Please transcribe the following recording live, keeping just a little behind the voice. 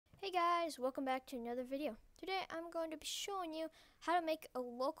Hey guys, welcome back to another video. Today I'm going to be showing you how to make a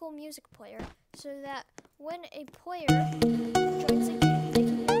local music player so that when a player joins the game, they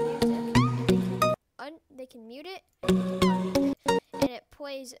can hear music, and they can mute it, and they can unmute it, and it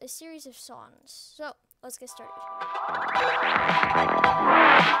plays a series of songs. So let's get started.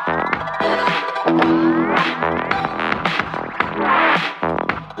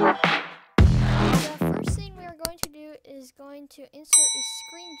 Is going to insert a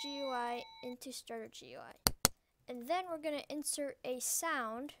screen GUI into starter GUI, and then we're going to insert a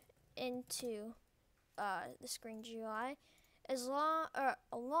sound into the screen GUI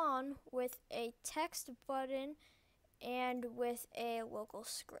along with a text button and with a local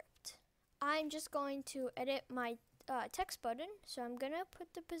script. I'm just going to edit my text button, so I'm going to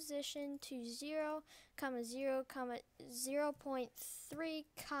put the position to 0, 0, 0.3,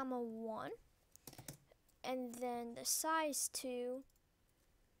 1. And then the size to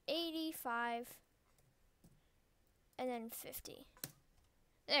 85 and then 50.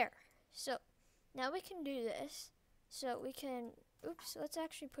 There. So now we can do this. So we can, let's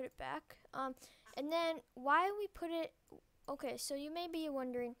actually put it back. And then why we put it, okay, so you may be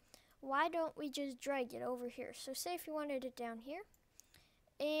wondering, why don't we just drag it over here? So say if you wanted it down here.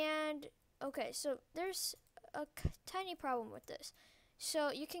 And, okay, so there's a tiny problem with this.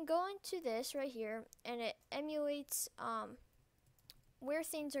 So you can go into this right here, and it emulates where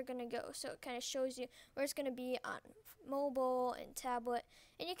things are going to go. So it kind of shows you where it's going to be on mobile and tablet,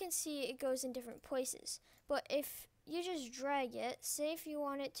 and you can see it goes in different places. But if you just drag it, say if you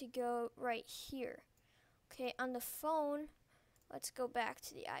want it to go right here, okay, on the phone, let's go back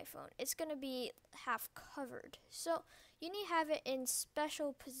to the iPhone. It's going to be half covered. So you need to have it in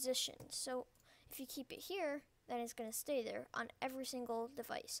special positions. So if you keep it here, then it's going to stay there on every single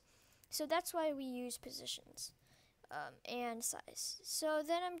device. So that's why we use positions and size. So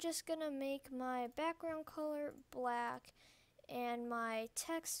then I'm just going to make my background color black and my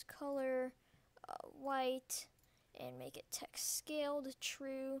text color white, and make it text scaled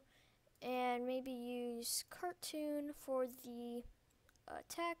true, and maybe use cartoon for the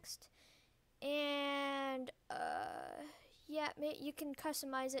text, and yeah, you can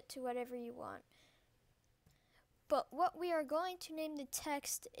customize it to whatever you want. But what we are going to name the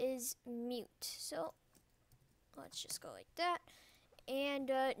text is mute. So let's just go like that. And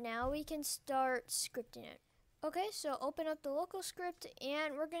now we can start scripting it. Okay, so open up the local script,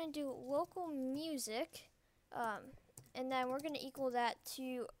 and we're going to do local music. And then we're going to equal that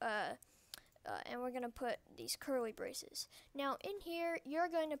to, and we're going to put these curly braces. Now in here, you're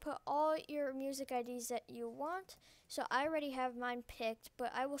going to put all your music IDs that you want. So I already have mine picked,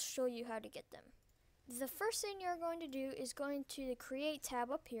 but I will show you how to get them. The first thing you're going to do is going to the Create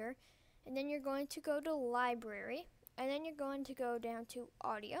tab up here, and then you're going to go to Library, and then you're going to go down to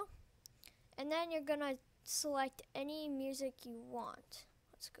Audio, and then you're going to select any music you want.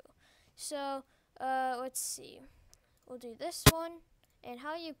 Let's go. So, let's see. We'll do this one, and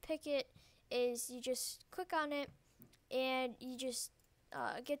how you pick it is you just click on it, and you just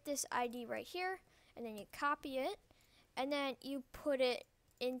get this ID right here, and then you copy it, and then you put it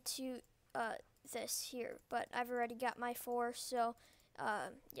into this here, but I've already got my 4, so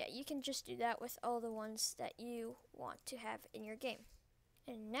yeah, you can just do that with all the ones that you want to have in your game.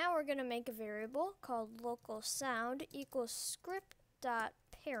 And now we're going to make a variable called local sound equals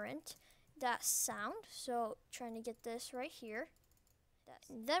script.parent.sound. So trying to get this right here.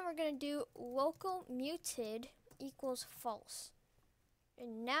 And then we're going to do local muted equals false.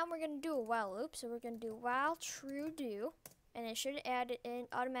 And now we're going to do a while loop. So we're going to do while true do. And it should add it in,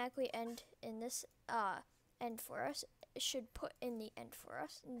 automatically end in this end for us. It should put in the end for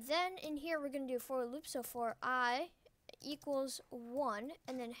us. And then in here we're going to do a for loop. So for I equals 1,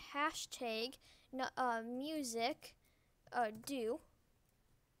 and then hashtag music do.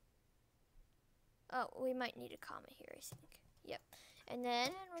 Oh, we might need a comma here, I think. Yep. And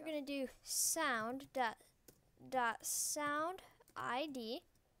then we're going to do sound dot sound ID.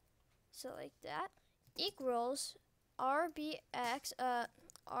 So like that equals RBX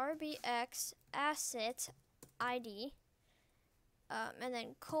asset ID, and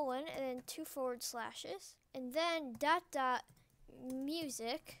then colon, and then 2 forward slashes, and then dot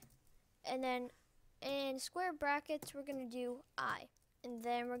music, and then in square brackets we're going to do I, and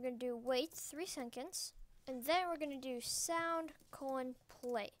then we're going to do wait 3 seconds, and then we're going to do sound colon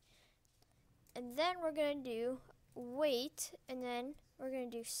play, and then we're going to do wait, and then we're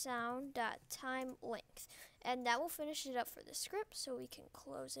going to do sound dot time length. And that will finish it up for the script, so we can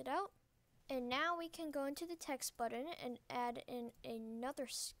close it out. And now we can go into the text button and add in another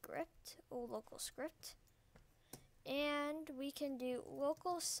script, a local script. And we can do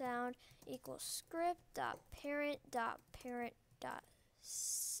local sound equals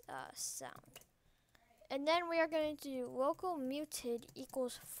script.parent.parent.sound. And then we are going to do local muted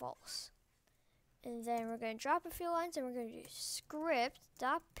equals false. And then we're going to drop a few lines and we're going to do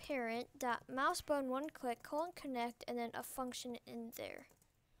script.parent.mousebutton one click :connect and then a function in there.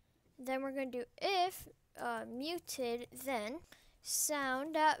 Then we're going to do if muted then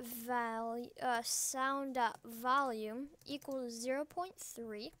sound.volume equals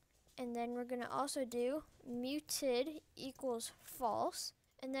 0.3. And then we're going to also do muted equals false.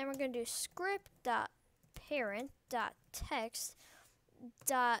 And then we're going to do script.parent.text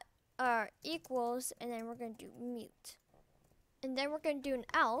equals, and then we're going to do mute. And then we're going to do an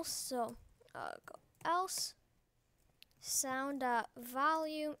else, so go else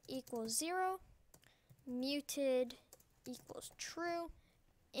sound.volume equals 0, muted equals true,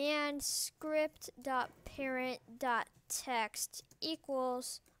 and script.parent.text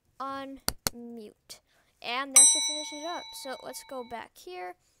equals unmute. And that should finish it up. So let's go back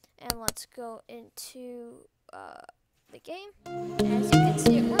here and let's go into the game. As you can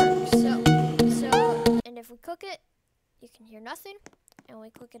see, it works. And if we click it, you can hear nothing. And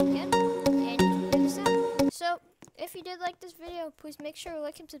we click it again, and you can hear the sound. So if you did like this video, please make sure to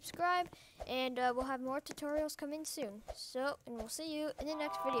like and subscribe, and we'll have more tutorials coming soon. So, and we'll see you in the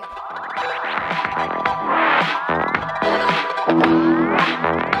next video.